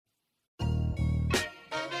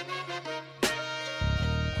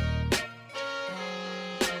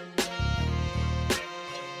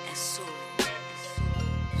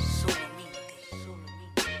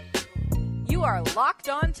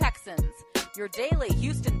your daily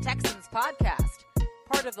Houston Texans podcast.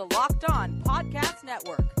 Part of the Locked On Podcast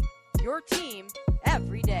Network, your team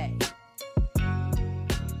every day.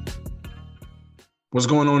 What's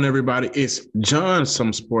going on, everybody? It's John,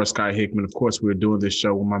 some sports guy Hickman. Of course, we're doing this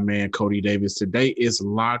show with my man, Cody Davis. Today is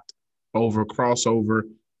Locked Over Crossover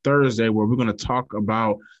Thursday, where we're going to talk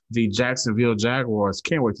about the Jacksonville Jaguars.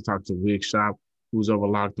 Can't wait to talk to Wig Shop, who's over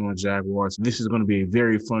Locked On Jaguars. This is going to be a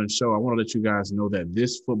very fun show. I want to let you guys know that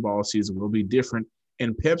this football season will be different,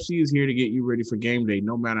 and Pepsi is here to get you ready for game day,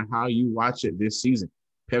 no matter how you watch it this season.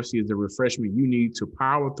 Pepsi is the refreshment you need to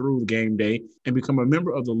power through the game day and become a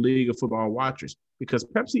member of the League of Football Watchers, because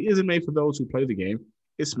Pepsi isn't made for those who play the game.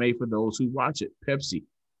 It's made for those who watch it. Pepsi,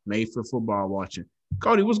 made for football watching.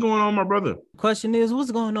 Cody, what's going on, my brother? Question is,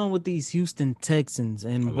 what's going on with these Houston Texans?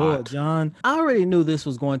 And boy, John, I already knew this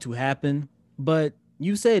was going to happen, but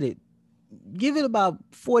you said it. Give it about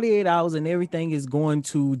 48 hours and everything is going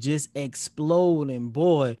to just explode. And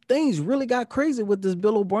boy, things really got crazy with this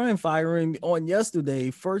Bill O'Brien firing on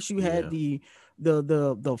yesterday. First, you had the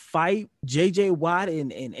fight, J.J. Watt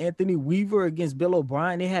and Anthony Weaver against Bill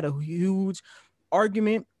O'Brien. They had a huge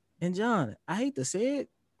argument. And John, I hate to say it,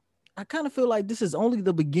 I kind of feel like this is only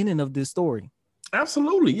the beginning of this story.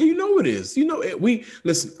 Absolutely. You know it is. You know,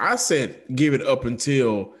 listen, I said give it up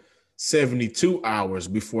until 72 hours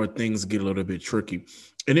before things get a little bit tricky.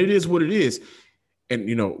 And it is what it is. And,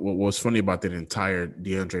 you know, what was funny about that entire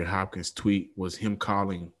DeAndre Hopkins tweet was him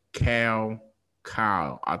calling Kyle.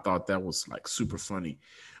 I thought that was like super funny.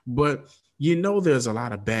 But, you know, there's a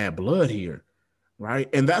lot of bad blood here, right?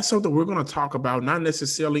 And that's something we're going to talk about, not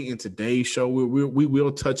necessarily in today's show. We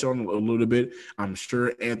will touch on a little bit. I'm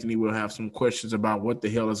sure Anthony will have some questions about what the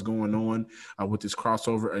hell is going on with this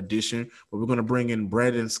crossover edition. But we're going to bring in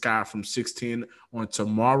Brandon Scott from 610 on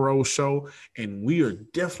tomorrow's show, and we are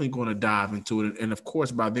definitely going to dive into it. And, of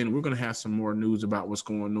course, by then, we're going to have some more news about what's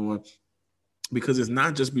going on, because it's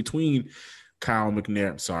not just between Cal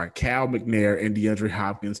McNair and DeAndre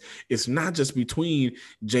Hopkins. It's not just between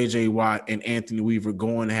J.J. Watt and Anthony Weaver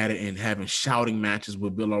going at it and having shouting matches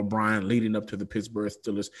with Bill O'Brien leading up to the Pittsburgh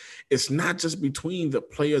Steelers. It's not just between the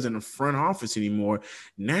players in the front office anymore.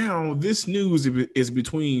 Now this news is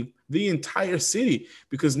between the entire city,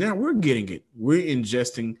 because now we're getting it. We're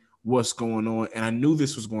ingesting what's going on, and I knew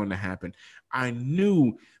this was going to happen. I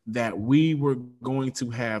knew that we were going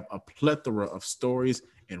to have a plethora of stories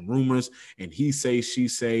and rumors and he say, she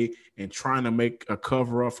say, and trying to make a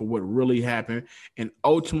cover up for what really happened. And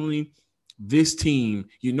ultimately, this team,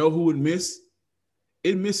 you know who it miss?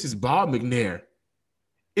 It misses Bob McNair.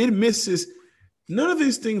 It misses none of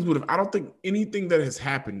these things would have, I don't think anything that has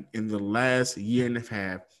happened in the last year and a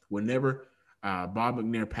half, whenever Bob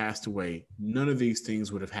McNair passed away, none of these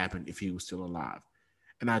things would have happened if he was still alive.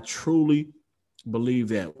 And I truly believe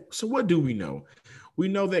that. So what do we know? We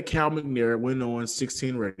know that Cal McNair went on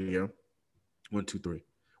 16 radio. 1, 2, 3.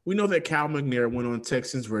 We know that Cal McNair went on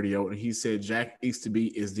Texans radio and he said Jack Easterby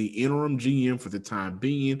is the interim GM for the time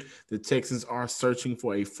being. The Texans are searching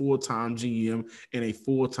for a full-time GM and a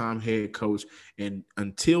full-time head coach. And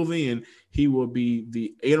until then, he will be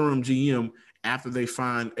the interim GM. After they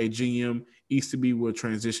find a GM, Easterby will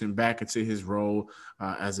transition back into his role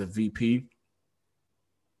as a VP.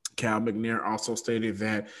 Cal McNair also stated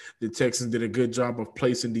that the Texans did a good job of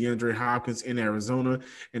placing DeAndre Hopkins in Arizona,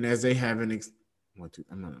 and as they have And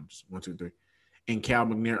Cal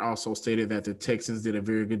McNair also stated that the Texans did a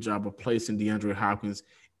very good job of placing DeAndre Hopkins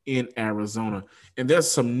in Arizona. And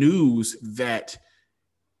there's some news that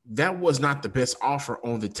was not the best offer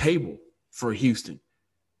on the table for Houston,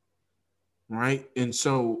 right? And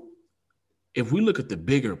so if we look at the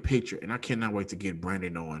bigger picture, and I cannot wait to get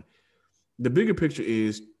Brandon on, the bigger picture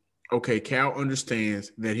is, okay, Cal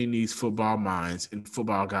understands that he needs football minds and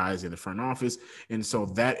football guys in the front office. And so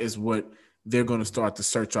that is what they're going to start the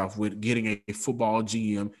search off with, getting a football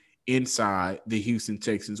GM inside the Houston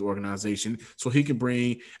Texans organization so he can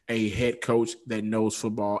bring a head coach that knows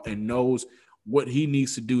football and knows what he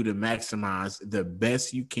needs to do to maximize the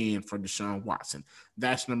best you can for Deshaun Watson.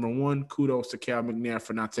 That's number one. Kudos to Cal McNair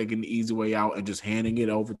for not taking the easy way out and just handing it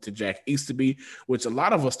over to Jack Easterby, which a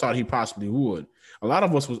lot of us thought he possibly would. A lot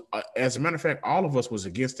of us was, as a matter of fact, all of us was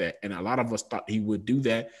against that, and a lot of us thought he would do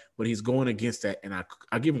that, but he's going against that, and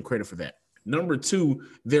I give him credit for that. Number two,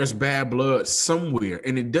 there's bad blood somewhere,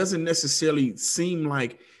 and it doesn't necessarily seem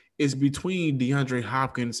like it's between DeAndre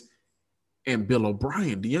Hopkins and Bill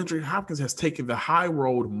O'Brien. DeAndre Hopkins has taken the high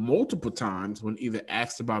road multiple times when either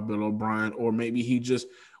asked about Bill O'Brien or maybe he just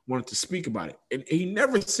wanted to speak about it. And he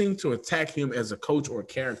never seemed to attack him as a coach or a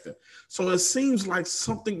character. So it seems like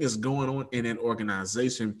something is going on in an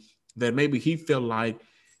organization that maybe he felt like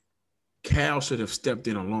Cal should have stepped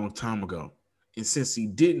in a long time ago. And since he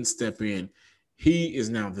didn't step in, he is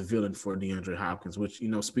now the villain for DeAndre Hopkins, which,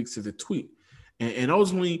 speaks to the tweet. And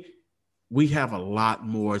ultimately, we have a lot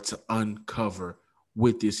more to uncover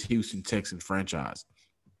with this Houston Texans franchise.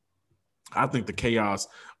 I think the chaos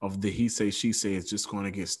of the he say, she say is just going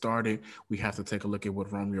to get started. We have to take a look at what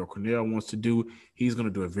Romeo Crennel wants to do. He's going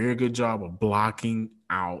to do a very good job of blocking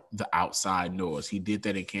out the outside noise. He did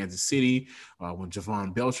that in Kansas City when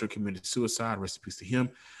Javon Belcher committed suicide. Rest in peace to him.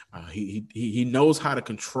 He knows how to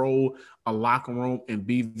control a locker room and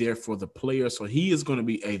be there for the players. So he is going to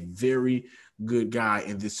be a very good guy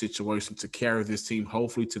in this situation to carry this team,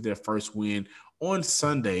 hopefully, to their first win on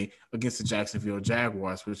Sunday against the Jacksonville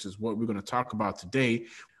Jaguars, which is what we're going to talk about today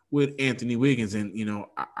with Anthony Wiggins. And,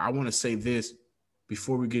 I want to say this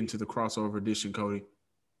before we get into the crossover edition, Cody.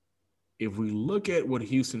 If we look at what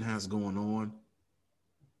Houston has going on,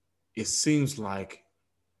 it seems like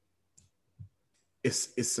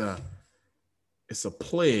it's a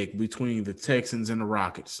plague between the Texans and the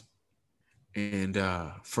Rockets. And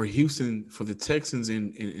for Houston, for the Texans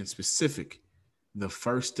in specific, the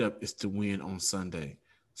first step is to win on Sunday.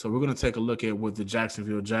 So we're going to take a look at what the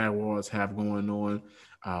Jacksonville Jaguars have going on,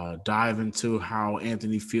 dive into how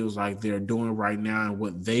Anthony feels like they're doing right now and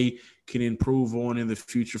what they can improve on in the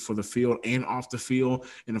future for the field and off the field.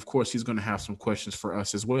 And, of course, he's going to have some questions for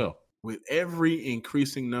us as well. With every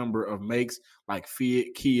increasing number of makes like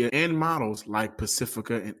Fiat, Kia, and models like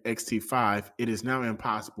Pacifica and XT5, it is now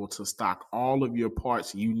impossible to stock all of your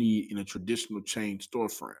parts you need in a traditional chain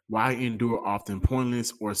storefront. Why endure often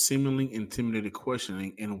pointless or seemingly intimidating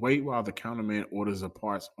questioning and wait while the counterman orders the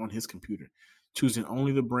parts on his computer, choosing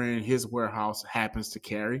only the brand his warehouse happens to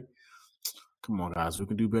carry? Come on, guys, we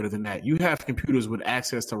can do better than that. You have computers with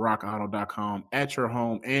access to rockauto.com at your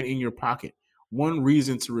home and in your pocket. One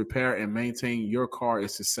reason to repair and maintain your car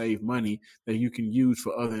is to save money that you can use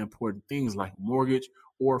for other important things like mortgage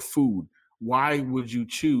or food. Why would you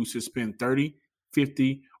choose to spend 30,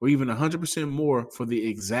 50, or even 100% more for the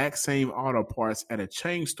exact same auto parts at a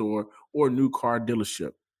chain store or new car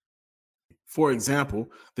dealership? For example,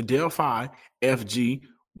 the Delphi FG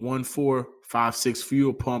 1456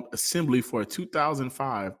 fuel pump assembly for a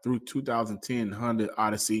 2005 through 2010 Honda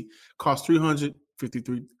Odyssey costs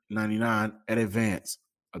 $353.99 at Advance,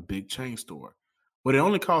 a big chain store, but it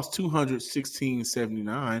only costs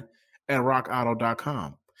 $216.79 at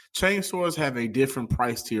rockauto.com. Chain stores have a different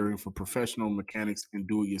price tiering for professional mechanics and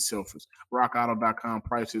do-it-yourselfers. Rockauto.com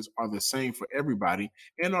prices are the same for everybody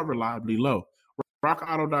and are reliably low.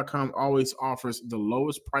 RockAuto.com always offers the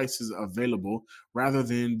lowest prices available rather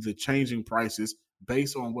than the changing prices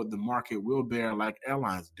based on what the market will bear like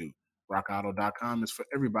airlines do. RockAuto.com is for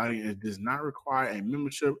everybody and it does not require a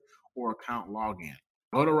membership or account login.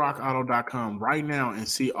 Go to RockAuto.com right now and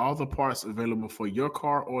see all the parts available for your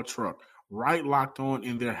car or truck. Right locked on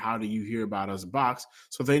in their How Do You Hear About Us box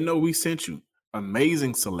so they know we sent you.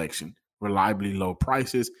 Amazing selection, reliably low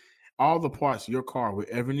prices, all the parts your car will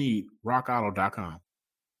ever need. RockAuto.com.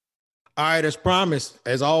 All right, as promised,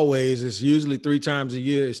 as always, it's usually 3 times a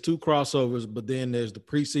year. It's 2 crossovers, but then there's the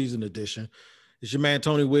preseason edition. It's your man,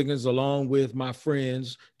 Tony Wiggins, along with my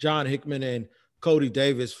friends, John Hickman and Cody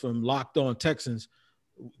Davis from Locked On Texans.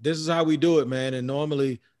 This is how we do it, man. And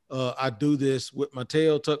normally I do this with my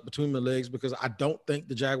tail tucked between my legs because I don't think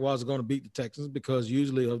the Jaguars are going to beat the Texans because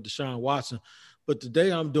usually of Deshaun Watson. But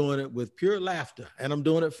today I'm doing it with pure laughter, and I'm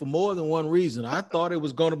doing it for more than one reason. I thought it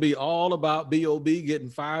was going to be all about B.O.B. getting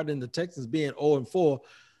fired and the Texans being 0-4.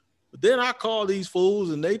 But then I called these fools,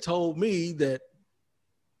 and they told me that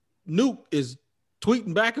Nuke is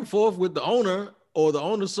tweeting back and forth with the owner or the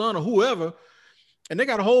owner's son or whoever, and they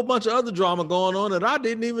got a whole bunch of other drama going on that I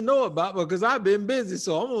didn't even know about because I've been busy.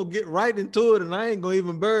 So I'm going to get right into it, and I ain't going to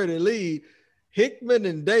even bury the lead. Hickman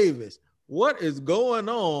and Davis, what is going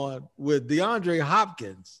on with DeAndre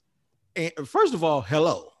Hopkins? And first of all,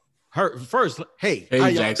 hello. Hey,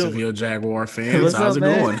 Jacksonville Jaguar fans, how's it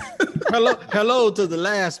going? hello to the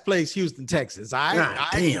last place Houston, Texas.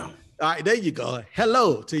 Damn. All right, there you go.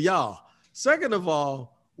 Hello to y'all. Second of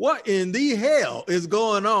all, what in the hell is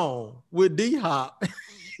going on with D-Hop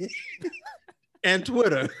and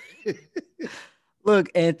Twitter? Look,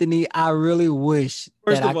 Anthony, I really wish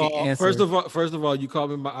First of all, you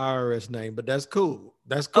called me my IRS name, but that's cool.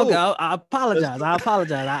 That's cool. Okay, I apologize. I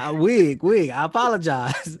apologize.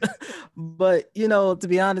 But, to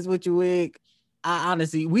be honest with you, Wig,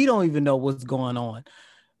 honestly, we don't even know what's going on.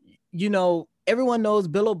 Everyone knows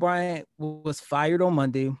Bill O'Brien was fired on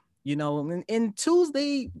Monday, and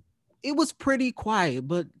Tuesday, it was pretty quiet.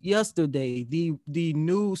 But yesterday, the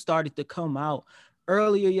news started to come out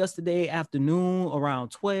earlier yesterday afternoon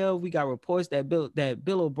around 12, we got reports that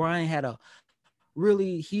Bill O'Brien had a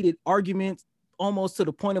really heated argument, almost to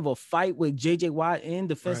the point of a fight with J.J. Watt and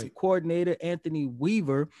defensive coordinator Anthony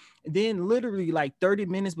Weaver. And then literally like 30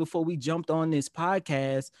 minutes before we jumped on this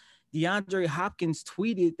podcast, DeAndre Hopkins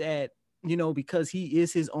tweeted that, you know, because he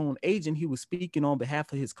is his own agent, he was speaking on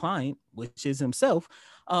behalf of his client, which is himself.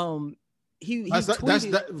 He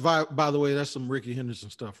tweeted, by the way, that's some Ricky Henderson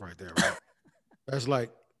stuff right there, right? That's like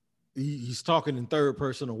he's talking in third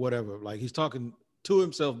person or whatever. Like he's talking to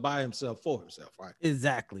himself, by himself, for himself, right?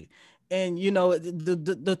 Exactly. And, you know,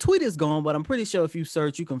 the tweet is gone, but I'm pretty sure if you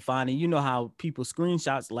search, you can find it. You know how people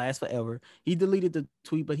screenshots last forever. He deleted the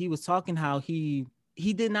tweet, but he was talking how he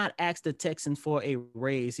did not ask the Texans for a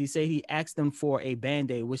raise. He said he asked them for a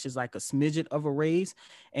Band-Aid, which is like a smidget of a raise.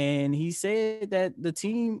 And he said that the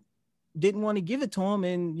team didn't want to give it to him.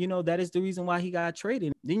 And, you know, that is the reason why he got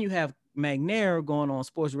traded. Then you have McNair going on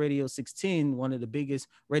Sports Radio 610, one of the biggest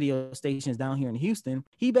radio stations down here in Houston.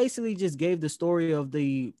 He basically just gave the story of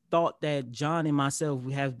the thought that John and myself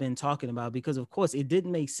have been talking about, because of course it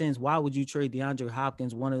didn't make sense. Why would you trade DeAndre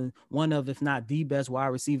Hopkins, one of if not the best wide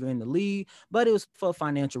receiver in the league? But it was for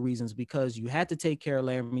financial reasons, because you had to take care of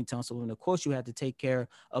Laremy Tunsil, and of course you had to take care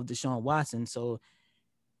of Deshaun Watson. So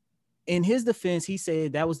in his defense, he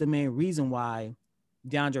said that was the main reason why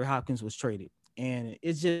DeAndre Hopkins was traded. And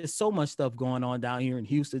it's just so much stuff going on down here in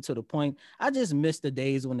Houston, to the point I just miss the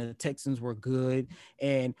days when the Texans were good.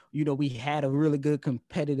 And, you know, we had a really good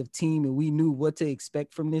competitive team and we knew what to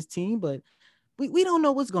expect from this team. But we don't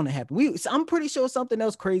know what's going to happen. I'm pretty sure something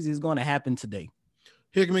else crazy is going to happen today.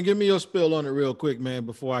 Hickman, give me your spill on it real quick, man,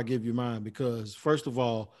 before I give you mine. Because, first of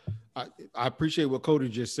all, I appreciate what Cody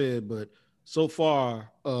just said, but so far,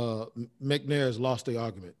 McNair has lost the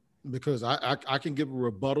argument, because I can give a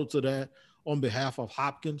rebuttal to that on behalf of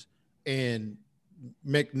Hopkins, and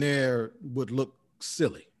McNair would look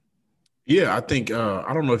silly. Yeah, I think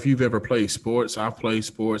I don't know if you've ever played sports. I've played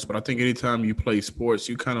sports, but I think anytime you play sports,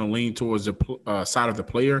 you kind of lean towards the side of the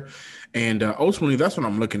player, and ultimately that's what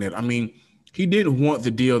I'm looking at. I mean, he didn't want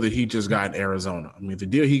the deal that he just got in Arizona. I mean, the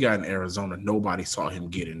deal he got in Arizona, nobody saw him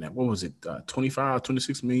getting that. What was it,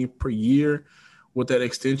 26 million per year with that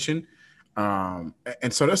extension? And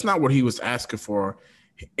so that's not what he was asking for.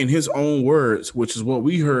 In his own words, which is what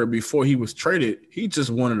we heard before he was traded, he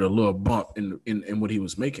just wanted a little bump in what he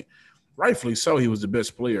was making. Rightfully so, he was the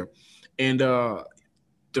best player. And to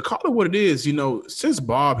call it what it is, you know, since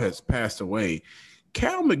Bob has passed away,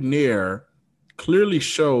 Cal McNair clearly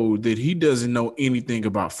showed that he doesn't know anything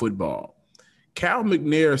about football. Cal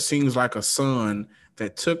McNair seems like a son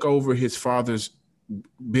that took over his father's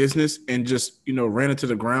business and just, you know, ran it to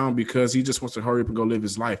the ground because he just wants to hurry up and go live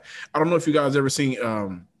his life. I don't know if you guys ever seen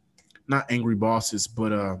not Angry Bosses,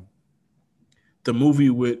 but the movie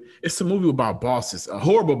it's a movie about bosses,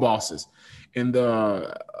 horrible bosses. And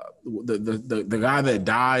the guy that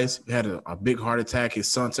dies had a big heart attack. His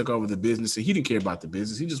son took over the business, and he didn't care about the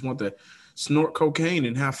business. He just wanted to snort cocaine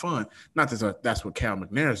and have fun. Not that that's what Cal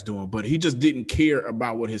McNair is doing, but he just didn't care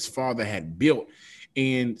about what his father had built.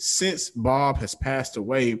 And since Bob has passed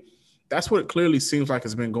away, that's what it clearly seems like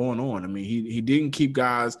has been going on. I mean, he didn't keep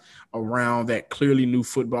guys around that clearly knew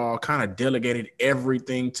football, kind of delegated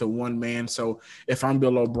everything to one man. So if I'm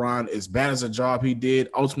Bill O'Brien, as bad as a job he did,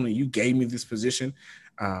 ultimately you gave me this position.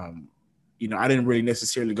 You know, I didn't really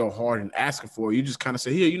necessarily go hard and ask for it. You just kind of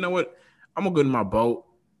say, here, you know what? I'm going to go in my boat,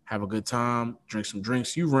 have a good time, drink some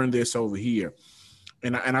drinks. You run this over here.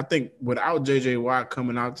 And I think without J.J. Watt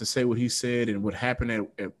coming out to say what he said and what happened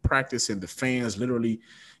at practice, and the fans literally,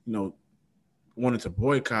 you know, wanted to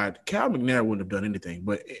boycott, Cal McNair wouldn't have done anything.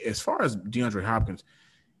 But as far as DeAndre Hopkins,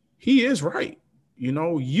 he is right. You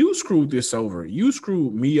know, you screwed this over. You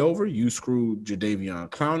screwed me over. You screwed Jadeveon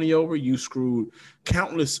Clowney over. You screwed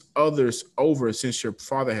countless others over since your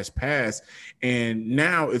father has passed. And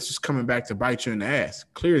now it's just coming back to bite you in the ass.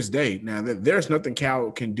 Clear as day. Now, there's nothing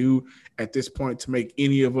Cal can do at this point to make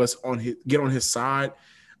any of us get on his side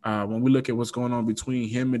when we look at what's going on between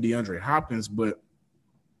him and DeAndre Hopkins. But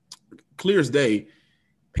clear as day,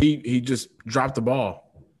 he just dropped the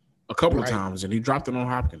ball a couple of times, and he dropped it on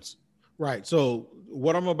Hopkins. Right. So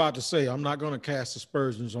what I'm about to say, I'm not going to cast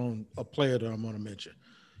aspersions on a player that I'm going to mention.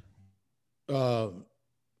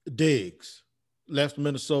 Diggs left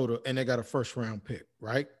Minnesota, and they got a first-round pick,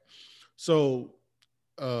 right? So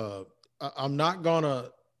I'm not going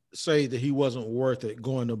to say that he wasn't worth it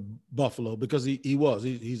going to Buffalo, because he was.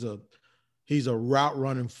 He's a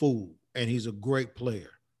route-running fool, and he's a great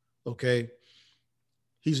player, okay?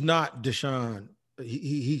 He's not Deshaun.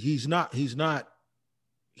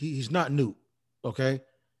 He's not new, okay?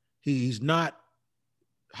 He's not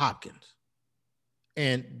Hopkins.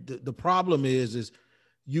 And the problem is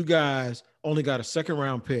you guys only got a second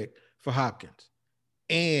round pick for Hopkins.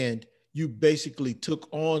 And you basically took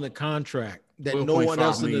on a contract that no one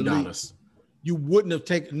else in the league, you wouldn't have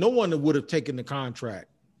taken, no one would have taken the contract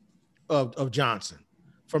of Johnson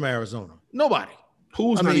from Arizona. Nobody.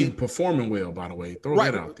 Who's not even performing well, by the way. Throw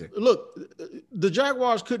that out there. Look, the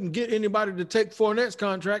Jaguars couldn't get anybody to take Fournette's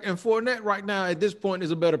contract, and Fournette right now at this point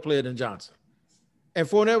is a better player than Johnson. And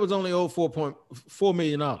Fournette was only owed $4.4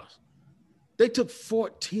 million. They took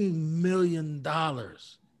 $14 million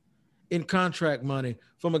in contract money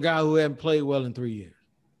from a guy who hadn't played well in 3 years.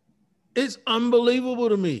 It's unbelievable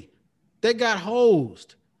to me. They got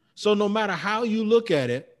hosed. So no matter how you look at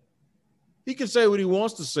it, he can say what he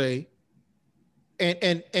wants to say.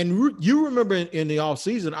 And you remember in the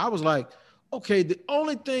offseason, I was like, okay, the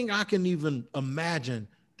only thing I can even imagine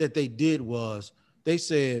that they did was they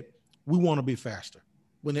said, we want to be faster.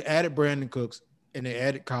 When they added Brandon Cooks and they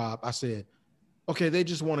added Cobb, I said, okay, they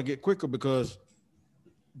just want to get quicker because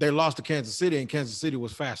they lost to Kansas City and Kansas City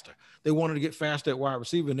was faster. They wanted to get faster at wide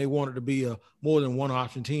receiver and they wanted to be a more than one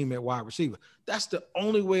option team at wide receiver. That's the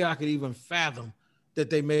only way I could even fathom that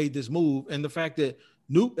they made this move. And the fact that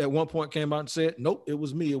Newt at one point came out and said, nope, it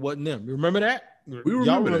was me. It wasn't them. You remember that?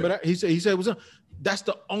 Y'all remember that? He said it was them. That's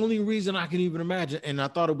the only reason I can even imagine. And I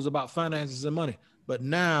thought it was about finances and money. But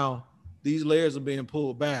now these layers are being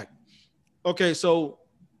pulled back. Okay, so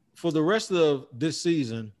for the rest of this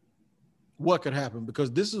season, what could happen?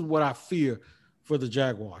 Because this is what I fear for the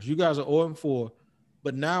Jaguars. You guys are 0-4,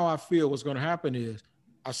 but now I fear what's going to happen is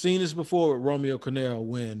I've seen this before with Romeo Crennel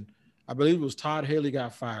when I believe it was Todd Haley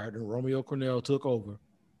got fired and Romeo Crennel took over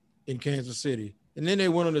in Kansas City. And then they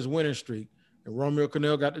went on this winning streak and Romeo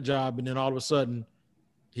Crennel got the job. And then all of a sudden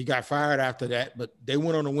he got fired after that, but they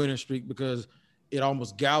went on a winning streak because it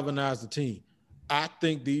almost galvanized the team. I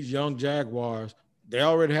think these young Jaguars, they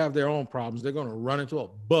already have their own problems. They're going to run into a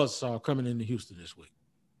buzzsaw coming into Houston this week.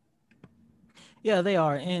 Yeah, they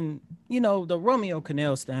are. And, you know, the Romeo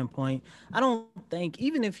Crennel standpoint, I don't think,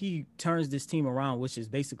 even if he turns this team around, which is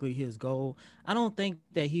basically his goal, I don't think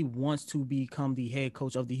that he wants to become the head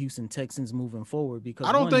coach of the Houston Texans moving forward. Because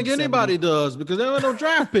I don't think anybody does because there are no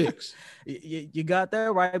draft picks. You got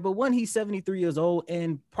that right. But when he's 73 years old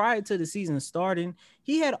and prior to the season starting,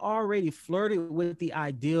 he had already flirted with the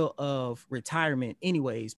idea of retirement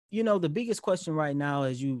anyways. You know, the biggest question right now,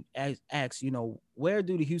 as you ask, you know, where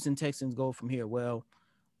do the Houston Texans go from here? Well,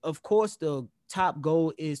 of course, the top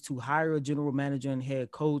goal is to hire a general manager and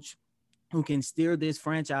head coach who can steer this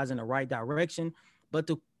franchise in the right direction. But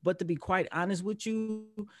to be quite honest with you,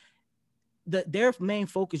 their main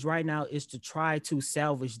focus right now is to try to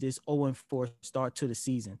salvage this 0-4 start to the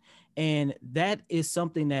season. And that is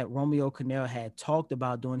something that Romeo Crennel had talked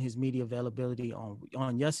about during his media availability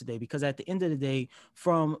on yesterday, because at the end of the day,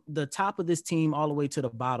 from the top of this team all the way to the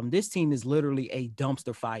bottom, this team is literally a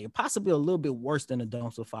dumpster fire, possibly a little bit worse than a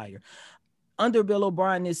dumpster fire. Under Bill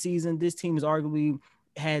O'Brien this season, this team is arguably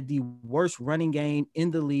had the worst running game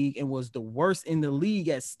in the league and was the worst in the league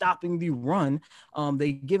at stopping the run.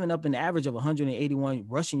 They've given up an average of 181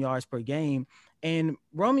 rushing yards per game. And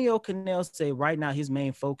Romeo Crennel say right now his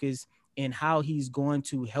main focus in how he's going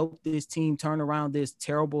to help this team turn around this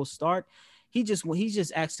terrible start, he's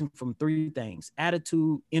just asking from three things: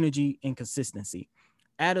 attitude, energy, and consistency.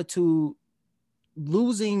 Attitude,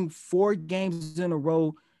 losing 4 games in a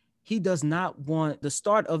row. He does not want the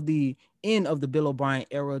start of the end of the Bill O'Brien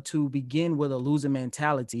era to begin with a losing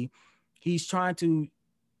mentality. He's trying to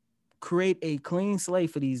create a clean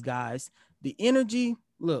slate for these guys. The energy,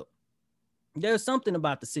 look, there's something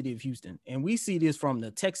about the city of Houston, and we see this from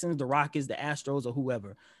the Texans, the Rockets, the Astros, or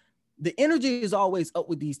whoever. The energy is always up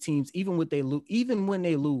with these teams, even when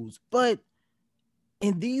they lose. But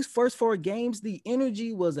in these first 4 games, the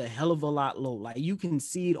energy was a hell of a lot low. Like, you can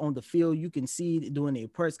see it on the field. You can see it during the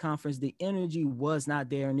press conference. The energy was not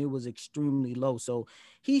there, and it was extremely low. So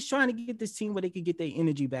he's trying to get this team where they could get their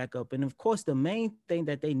energy back up. And, of course, the main thing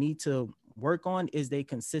that they need to work on is their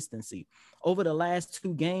consistency. Over the last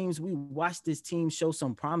 2 games, we watched this team show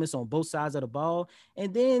some promise on both sides of the ball,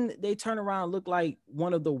 and then they turn around and look like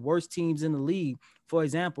one of the worst teams in the league. For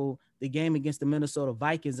example, the game against the Minnesota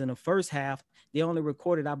Vikings in the first half, they only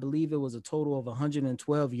recorded, I believe it was a total of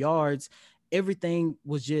 112 yards. Everything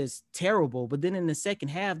was just terrible. But then in the second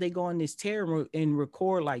half, they go on this tear and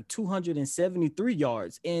record like 273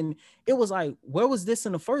 yards. And it was like, where was this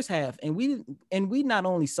in the first half? And we not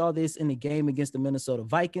only saw this in the game against the Minnesota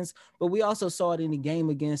Vikings, but we also saw it in the game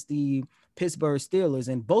against the Pittsburgh Steelers.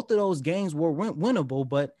 And both of those games were winnable,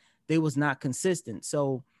 but they was not consistent.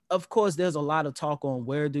 So of course, there's a lot of talk on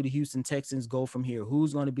where do the Houston Texans go from here?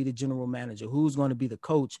 Who's going to be the general manager? Who's going to be the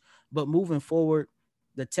coach? But moving forward,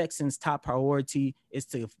 the Texans' top priority is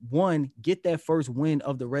to, one, get that first win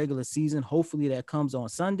of the regular season. Hopefully that comes on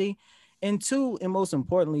Sunday. And two, and most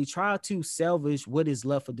importantly, try to salvage what is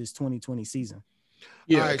left of this 2020 season.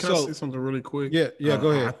 Yeah, right, can I say something really quick? Yeah,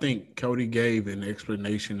 go ahead. I think Cody gave an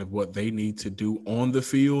explanation of what they need to do on the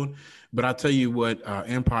field. But I tell you what,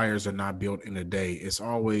 empires are not built in a day. It's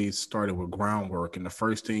always started with groundwork. And the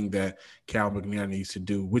first thing that Cal McNair needs to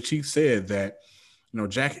do, which he said that,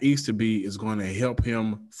 Jack Easterby is going to help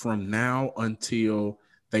him from now until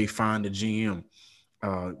they find a GM.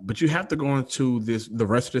 But you have to go into the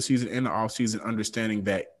rest of the season and the offseason understanding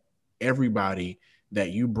that everybody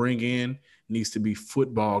that you bring in needs to be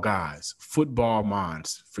football guys, football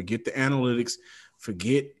minds. Forget the analytics.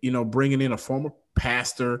 Forget, bringing in a former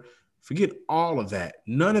pastor. Forget all of that.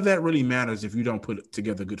 None of that really matters if you don't put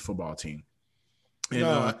together a good football team. And,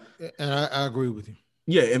 I agree with you.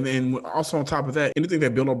 Yeah, and also on top of that, anything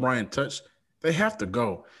that Bill O'Brien touched, they have to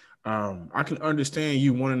go. I can understand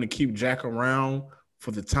you wanting to keep Jack around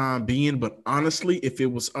for the time being, but honestly, if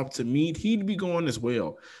it was up to me, he'd be going as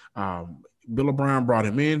well. Bill O'Brien brought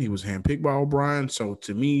him in. He was handpicked by O'Brien. So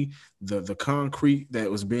to me, the concrete that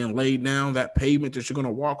was being laid down, that pavement that you're going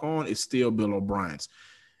to walk on, is still Bill O'Brien's.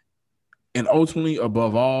 And ultimately,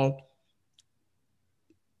 above all,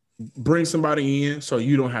 bring somebody in so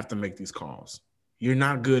you don't have to make these calls. You're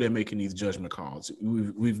not good at making these judgment calls.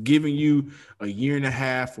 We've given you a year and a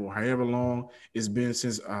half or however long it's been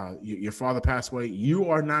since your father passed away. You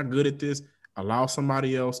are not good at this. Allow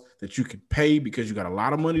somebody else that you can pay, because you got a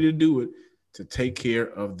lot of money to do it, to take care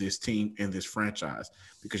of this team and this franchise,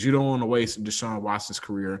 because you don't want to waste Deshaun Watson's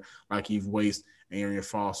career like you've wasted Arian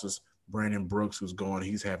Foster's, Brandon Brooks, who's going.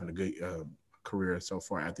 He's having a good career so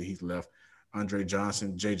far after he's left. Andre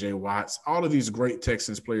Johnson, J.J. Watts, all of these great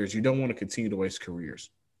Texans players, you don't want to continue to waste careers.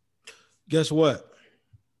 Guess what?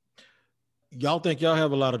 Y'all think y'all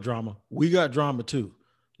have a lot of drama. We got drama too.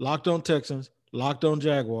 Locked On Texans, Locked On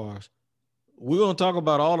Jaguars. We're going to talk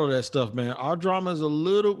about all of that stuff, man. Our drama is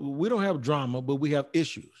we don't have drama, but we have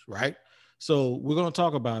issues, right? So we're going to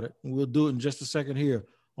talk about it. We'll do it in just a second here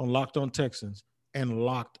on Locked On Texans and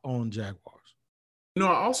Locked On Jaguars. I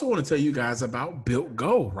also want to tell you guys about Built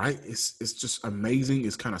Go, right? It's just amazing.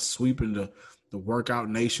 It's kind of sweeping the workout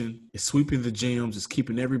nation. It's sweeping the gyms. It's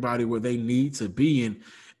keeping everybody where they need to be. And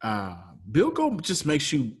Built Go just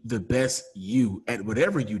makes you the best you at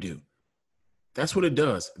whatever you do. That's what it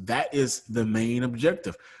does. That is the main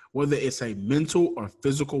objective. Whether it's a mental or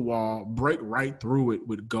physical wall, break right through it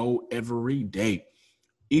with Go every day.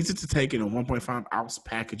 Easy to take in 1.5 ounce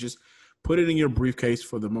packages. Put it in your briefcase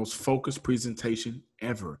for the most focused presentation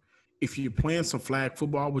ever. If you're playing some flag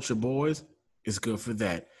football with your boys, it's good for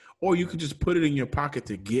that. Or you can just put it in your pocket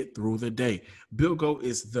to get through the day. Built Go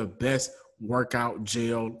is the best workout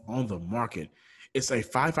gel on the market. It's a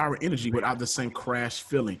 5-hour energy without the same crash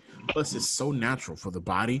feeling. Plus, it's so natural for the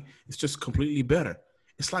body. It's just completely better.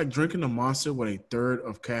 It's like drinking a Monster with a third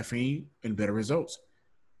of caffeine and better results.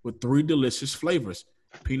 With 3 delicious flavors: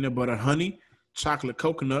 peanut butter honey, chocolate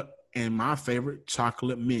coconut, and my favorite,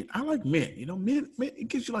 chocolate mint. I like mint. Mint, it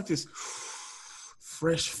gives you like this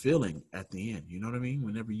fresh feeling at the end. You know what I mean?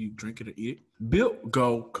 Whenever you drink it or eat it. Built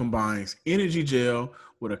Go combines energy gel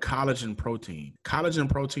with a collagen protein. Collagen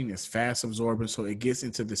protein is fast absorbing, so it gets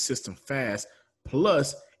into the system fast.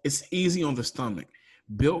 Plus, it's easy on the stomach.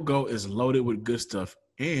 Built Go is loaded with good stuff,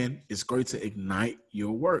 and it's great to ignite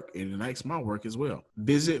your work. It ignites my work as well.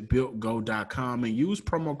 Visit BuiltGo.com and use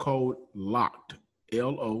promo code LOCKED.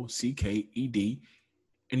 LOCKED,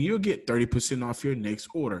 and you'll get 30% off your next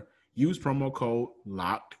order. Use promo code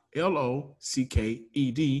LOCKED,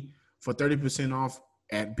 LOCKED, for 30% off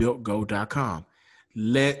at BuiltGo.com.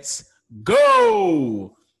 Let's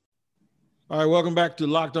go! All right, welcome back to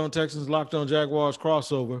Locked On Texans, Locked On Jaguars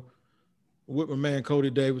crossover with my man Cody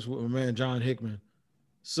Davis, with my man John Hickman.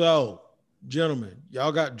 So, gentlemen,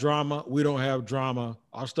 y'all got drama. We don't have drama.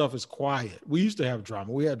 Our stuff is quiet. We used to have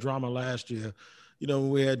drama. We had drama last year.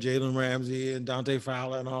 When we had Jalen Ramsey and Dante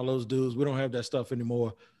Fowler and all those dudes. We don't have that stuff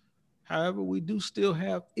anymore. However, we do still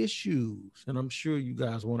have issues, and I'm sure you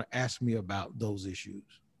guys want to ask me about those issues.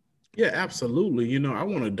 Yeah, absolutely. I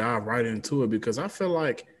want to dive right into it, because I feel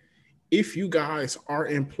like if you guys are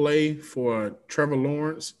in play for Trevor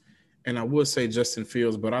Lawrence, and I would say Justin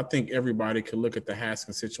Fields, but I think everybody could look at the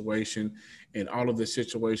Haskins situation and all of the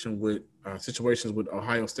situations with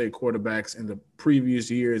Ohio State quarterbacks in the previous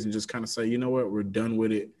years and just kind of say, you know what, we're done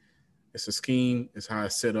with it. It's a scheme. It's how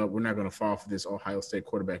it's set up. We're not going to fall for this Ohio State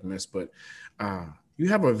quarterback mess. But you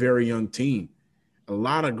have a very young team. a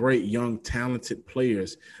lot of great young talented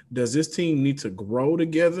players. Does this team need to grow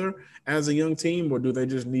together as a young team, or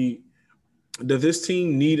does this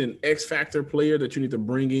team need an X factor player that you need to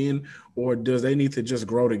bring in, or does they need to just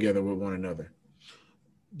grow together with one another?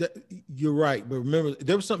 You're right, but remember,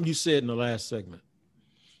 there was something you said in the last segment.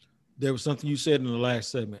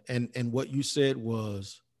 And what you said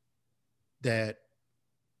was that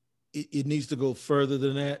it needs to go further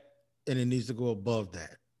than that, and it needs to go above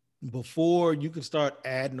that. Before you can start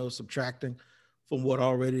adding or subtracting from what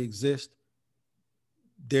already exists,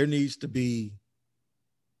 there needs to be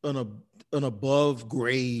an above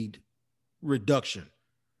grade reduction.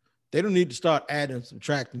 They don't need to start adding and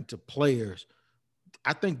subtracting to players.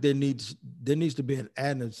 I think there needs to be an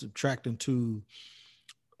adding and subtracting to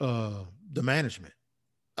the management.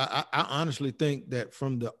 I honestly think that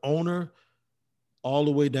from the owner all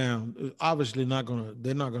the way down, obviously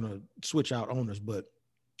they're not gonna switch out owners, but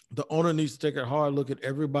the owner needs to take a hard look at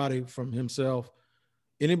everybody from himself,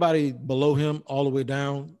 anybody below him, all the way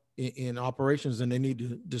down in operations, and they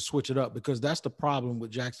need to switch it up, because that's the problem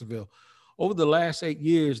with Jacksonville. Over the last 8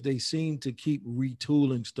 years, they seem to keep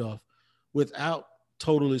retooling stuff without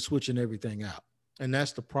totally switching everything out. And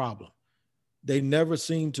that's the problem. They never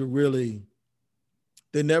seem to reboot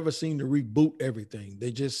everything.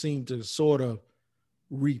 They just seem to sort of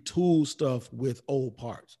retool stuff with old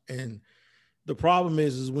parts. And the problem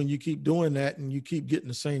is when you keep doing that and you keep getting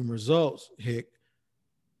the same results, Hick,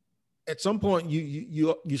 at some point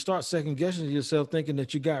you start second guessing yourself, thinking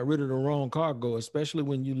that you got rid of the wrong cargo, especially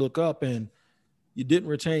when you look up and you didn't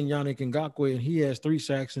retain Yannick Ngakoue and he has 3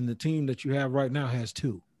 sacks and the team that you have right now has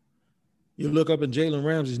 2. You look up and Jalen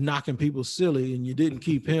Ramsey's knocking people silly and you didn't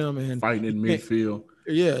keep him and fighting in midfield.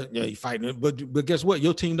 Yeah, you're fighting it. But guess what?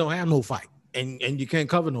 Your team don't have no fight and you can't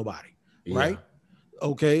cover nobody, right?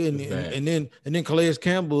 Okay, and then Calais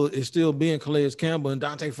Campbell is still being Calais Campbell, and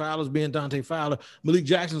Dante Fowler's being Dante Fowler. Malik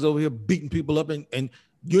Jackson's over here beating people up, and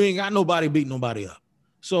you ain't got nobody beating nobody up.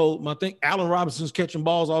 So I think Allen Robinson's catching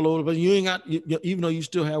balls all over, but you ain't got, even though you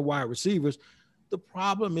still have wide receivers. The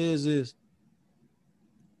problem is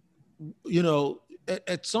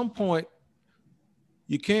at some point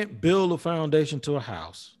you can't build a foundation to a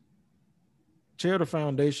house, tear the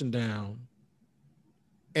foundation down,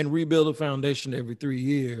 and rebuild a foundation every 3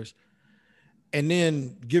 years, and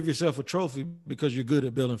then give yourself a trophy because you're good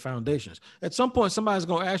at building foundations. At some point, somebody's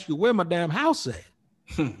going to ask you, where my damn house at?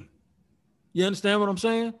 You understand what I'm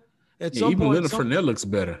saying? At some even point, Leonard Fournette looks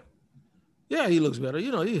better. Yeah, he looks better.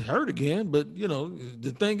 He's hurt again, but,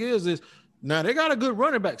 the thing is now they got a good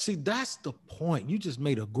running back. See, that's the point. You just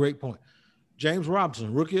made a great point. James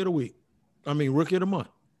Robinson, rookie of the month.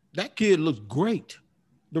 That kid looks great.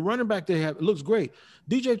 The running back they have looks great.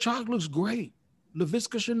 DJ Chark looks great.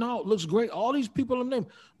 Laviska Shenault looks great. All these people I'm naming.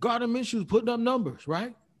 Gardner Minshew's putting up numbers,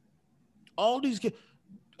 right? All these kids.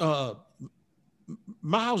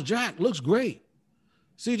 Miles Jack looks great.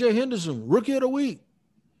 CJ Henderson, rookie of the week.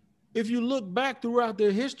 If you look back throughout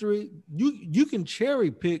their history, you can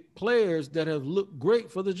cherry pick players that have looked great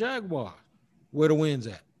for the Jaguars. Where the wins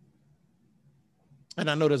at? And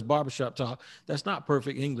I know that's barbershop talk. That's not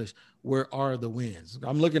perfect English. Where are the wins?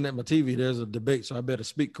 I'm looking at my TV. There's a debate, so I better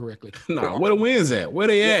speak correctly. No, where the wins at? Where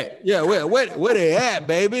they at? Yeah, where they at,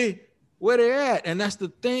 baby? Where they at? And that's the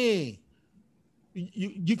thing.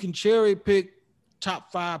 You can cherry pick top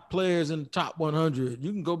 5 players in the top 100.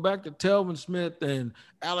 You can go back to Telvin Smith and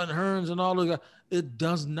Alan Hearns and all of that. It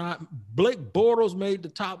does not. Blake Bortles made the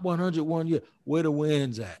top 100 one year. Where the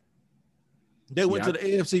wins at? They went to the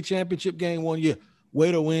AFC Championship game one year.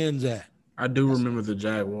 Where the wins at? I do remember the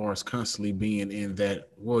Jaguars constantly being in that.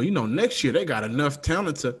 Well, next year they got enough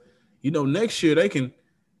talent to, next year they can,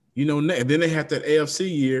 and then they had that AFC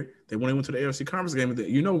year. When they went to the AFC conference game, they're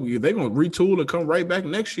going to retool and come right back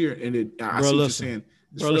next year. And I see what you're saying.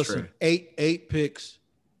 Listen, eight picks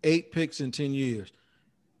in 10 years,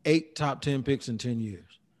 8 top 10 picks in 10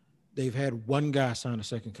 years. They've had one guy sign a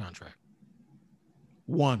second contract.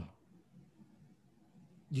 One.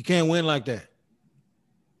 You can't win like that.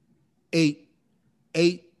 Eight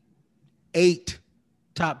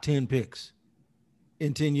top 10 picks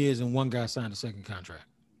in 10 years, and one guy signed a second contract.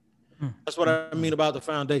 That's what I mean about the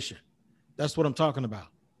foundation. That's what I'm talking about.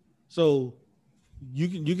 So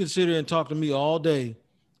you can sit here and talk to me all day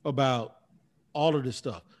about all of this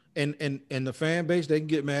stuff. And the fan base, they can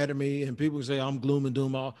get mad at me and people can say I'm gloom and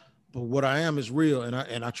doom all, but what I am is real.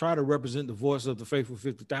 And I try to represent the voice of the faithful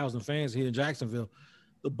 50,000 fans here in Jacksonville.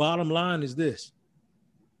 The bottom line is this.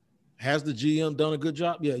 Has the GM done a good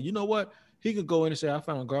job? Yeah. You know what? He could go in and say, I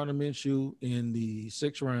found Gardner Minshew in the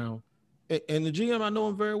 6th round. And the GM, I know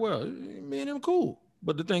him very well. Me and him cool.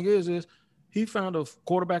 But the thing is He found a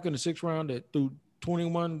quarterback in the 6th round that threw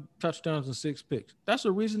 21 touchdowns and 6 picks. That's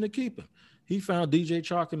a reason to keep him. He found DJ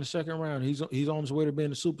Chark in the 2nd round. He's on his way to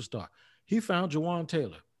being a superstar. He found Jawan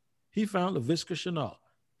Taylor. He found Laviska Shenault.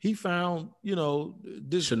 He found,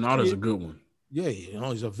 this Shenault is a good one. Yeah,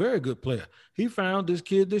 he's a very good player. He found this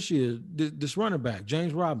kid this year, this running back,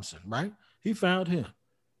 James Robinson, right? He found him.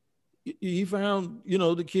 He found,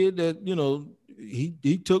 the kid that,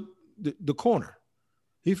 he took the corner.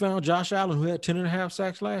 He found Josh Allen, who had 10.5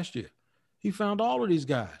 sacks last year. He found all of these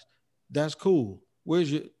guys. That's cool.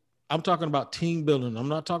 I'm talking about team building. I'm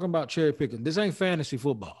not talking about cherry picking. This ain't fantasy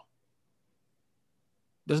football.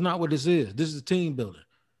 That's not what this is. This is team building.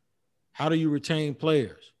 How do you retain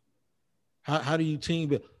players? How do you team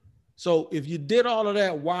build? So if you did all of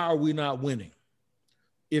that, why are we not winning?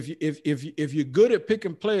 If you're good at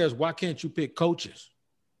picking players, why can't you pick coaches?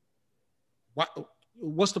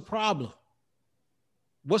 What's the problem?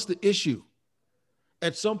 What's the issue?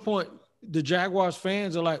 At some point, the Jaguars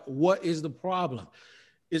fans are like, what is the problem?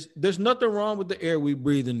 There's nothing wrong with the air we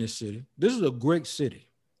breathe in this city. This is a great city.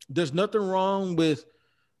 There's nothing wrong with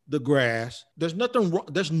the grass. There's nothing wrong.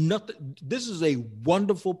 This is a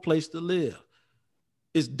wonderful place to live.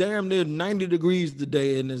 It's damn near 90 degrees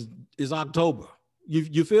today and it's October.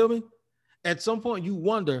 You feel me? At some point you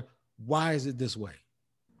wonder, why is it this way?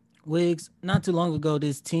 Wiggs, not too long ago,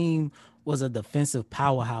 this team was a defensive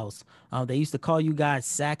powerhouse. They used to call you guys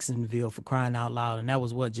Saxonville, for crying out loud. And that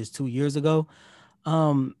was just 2 years ago.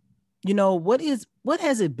 What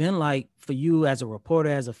has it been like for you as a reporter,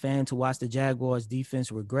 as a fan, to watch the Jaguars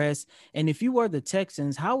defense regress? And if you were the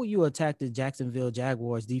Texans, how would you attack the Jacksonville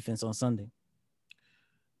Jaguars defense on Sunday?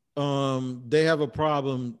 They have a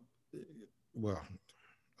problem. Well,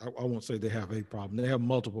 I won't say they have a problem. They have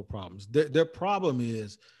multiple problems. Their problem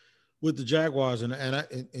is with the Jaguars and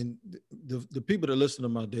the people that listen to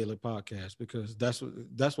my daily podcast, because that's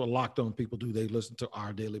what Locked On people do. They listen to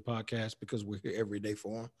our daily podcast because we're here every day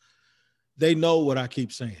for them. They know what I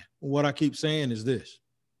keep saying. What I keep saying is this: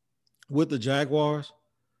 with the Jaguars,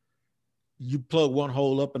 you plug one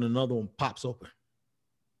hole up and another one pops open.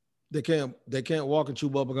 They can't walk and chew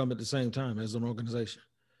bubblegum at the same time as an organization.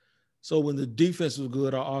 So when the defense was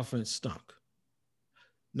good, our offense stunk.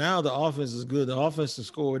 Now the offense is good. The offense has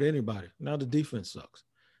scored anybody. Now the defense sucks.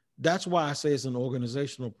 That's why I say it's an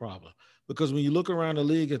organizational problem. Because when you look around the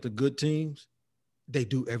league at the good teams, they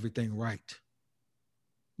do everything right.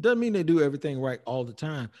 Doesn't mean they do everything right all the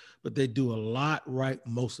time, but they do a lot right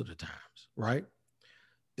most of the times, right?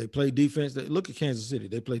 They play defense. Look at Kansas City.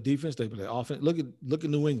 They play defense. They play offense. Look at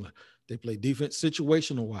New England. They play defense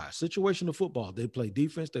situational-wise. Situational football. They play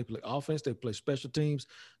defense. They play offense. They play special teams.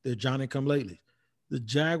 They're Johnny-come-lately. The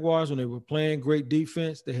Jaguars, when they were playing great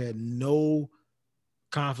defense, they had no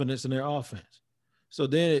confidence in their offense. So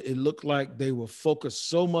then it looked like they were focused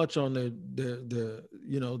so much on their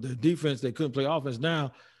defense, they couldn't play offense.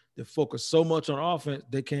 Now they're focused so much on offense,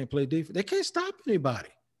 they can't play defense. They can't stop anybody.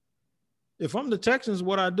 If I'm the Texans,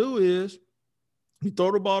 what I do is you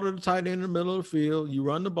throw the ball to the tight end in the middle of the field, you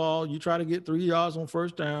run the ball, you try to get 3 yards on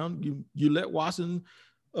first down, you let Watson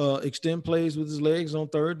extend plays with his legs on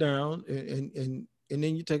third down, and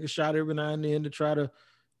then you take a shot every now and then to try to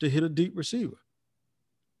hit a deep receiver.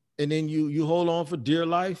 And then you hold on for dear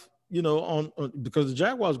life, on because the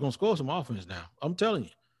Jaguars are going to score some offense now. I'm telling you.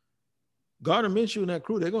 Gardner Minshew and that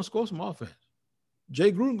crew, they're going to score some offense.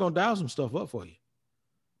 Jay Gruden going to dial some stuff up for you.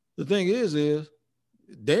 The thing is they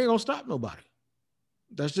ain't going to stop nobody.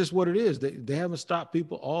 That's just what it is. They haven't stopped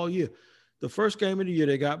people all year. The first game of the year,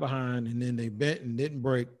 they got behind, and then they bent and didn't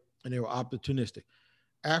break, and they were opportunistic.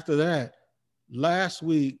 After that, last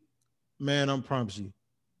week, man, I promise you,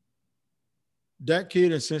 that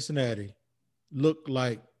kid in Cincinnati looked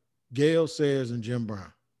like Gale Sayers and Jim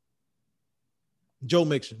Brown. Joe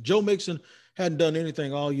Mixon hadn't done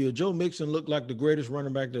anything all year. Joe Mixon looked like the greatest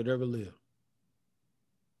running back that ever lived.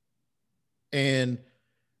 And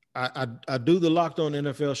I do the Locked On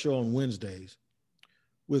NFL show on Wednesdays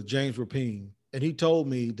with James Rapine, and he told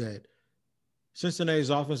me that Cincinnati's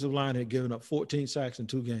offensive line had given up 14 sacks in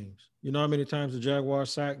 2 games. You know how many times the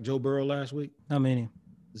Jaguars sacked Joe Burrow last week? How many?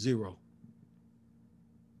 0.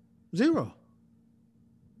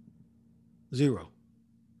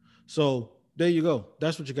 So there you go.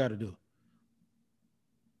 That's what you got to do.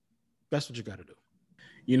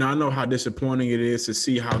 I know how disappointing it is to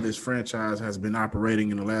see how this franchise has been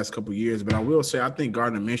operating in the last couple of years, but I will say I think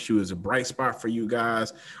Gardner Minshew is a bright spot for you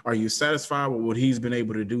guys. Are you satisfied with what he's been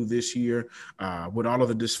able to do this year with all of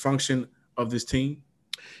the dysfunction of this team?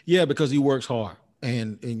 Yeah, because he works hard.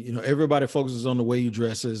 And everybody focuses on the way he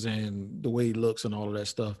dresses and the way he looks and all of that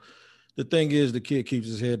stuff. The thing is, the kid keeps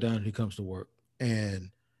his head down and he comes to work.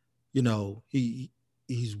 And, you know, he's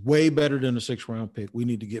way better than a 6th-round pick. We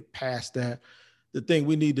need to get past that. The thing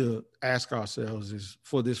we need to ask ourselves is,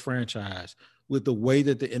 for this franchise, with the way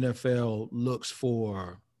that the NFL looks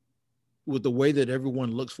for, with the way that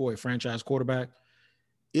everyone looks for a franchise quarterback,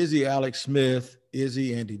 is he Alex Smith? Is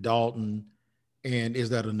he Andy Dalton? And is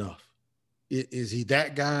that enough? Is he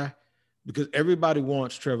that guy? Because everybody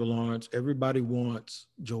wants Trevor Lawrence. Everybody wants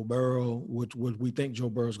Joe Burrow, which we think Joe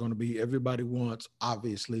Burrow is going to be. Everybody wants,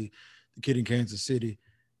 obviously, the kid in Kansas City.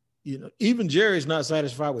 You know, even Jerry's not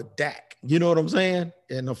satisfied with Dak. You know what I'm saying?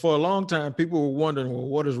 And for a long time, people were wondering, well,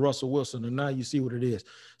 what is Russell Wilson? And now you see what it is.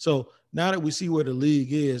 So now that we see where the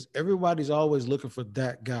league is, everybody's always looking for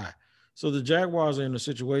that guy. So the Jaguars are in a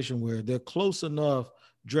situation where they're close enough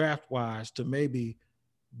draft-wise to maybe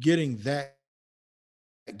getting that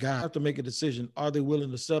guy. Have to make a decision. Are they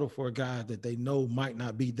willing to settle for a guy that they know might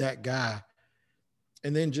not be that guy,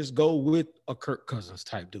 and then just go with a Kirk Cousins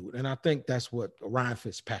type dude? And I think that's what Ryan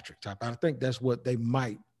Fitzpatrick type. I think that's what they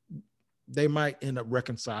might end up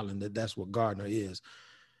reconciling, that's what Gardner is.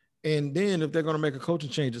 And then if they're going to make a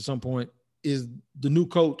coaching change at some point, is the new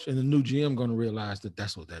coach and the new GM going to realize that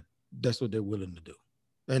that's what they're willing to do?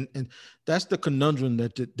 And that's the conundrum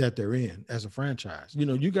that they're in as a franchise. You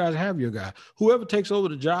know, you guys have your guy. Whoever takes over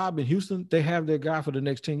the job in Houston, they have their guy for the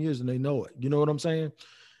next 10 years and they know it. You know what I'm saying?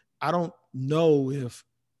 I don't know if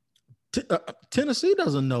Tennessee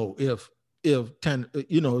doesn't know if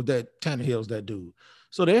that Tannehill's that dude.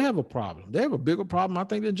 So they have a problem. They have a bigger problem, I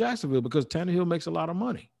think, than Jacksonville, because Tannehill makes a lot of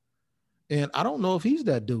money. And I don't know if he's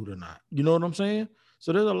that dude or not. You know what I'm saying?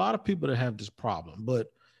 So there's a lot of people that have this problem. But,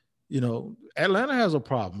 you know, Atlanta has a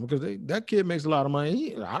problem because that kid makes a lot of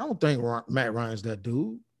money. I don't think Matt Ryan's that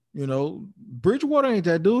dude. You know, Bridgewater ain't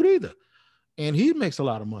that dude either. And he makes a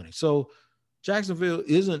lot of money. So Jacksonville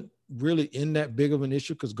isn't really in that big of an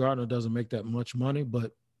issue because Gardner doesn't make that much money.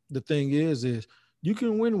 But the thing is you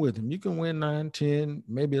can win with him. You can win 9, 10,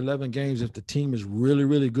 maybe 11 games if the team is really,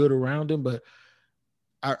 really good around him. But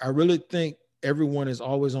I really think everyone is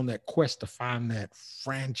always on that quest to find that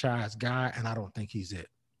franchise guy, and I don't think he's it.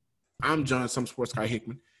 I'm John, Some Sports Guy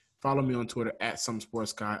Hickman. Follow me on Twitter at Some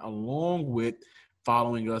Sports Guy, along with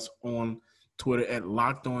following us on Twitter at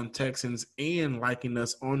Locked On Texans and liking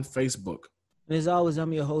us on Facebook. And as always,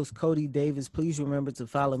 I'm your host, Cody Davis. Please remember to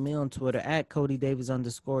follow me on Twitter at Cody Davis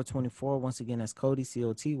 _24. Once again, that's Cody,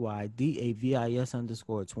 COTYDAVIS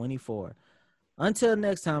 _24. Until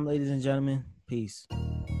next time, ladies and gentlemen, peace.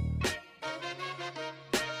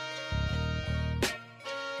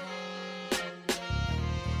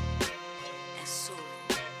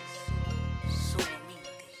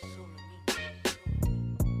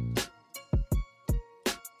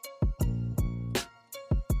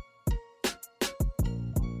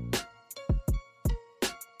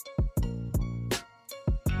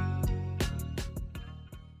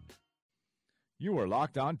 You are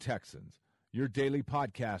Locked On Texans, your daily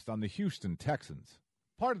podcast on the Houston Texans.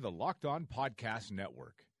 Part of the Locked On Podcast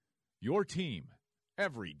Network, your team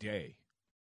every day.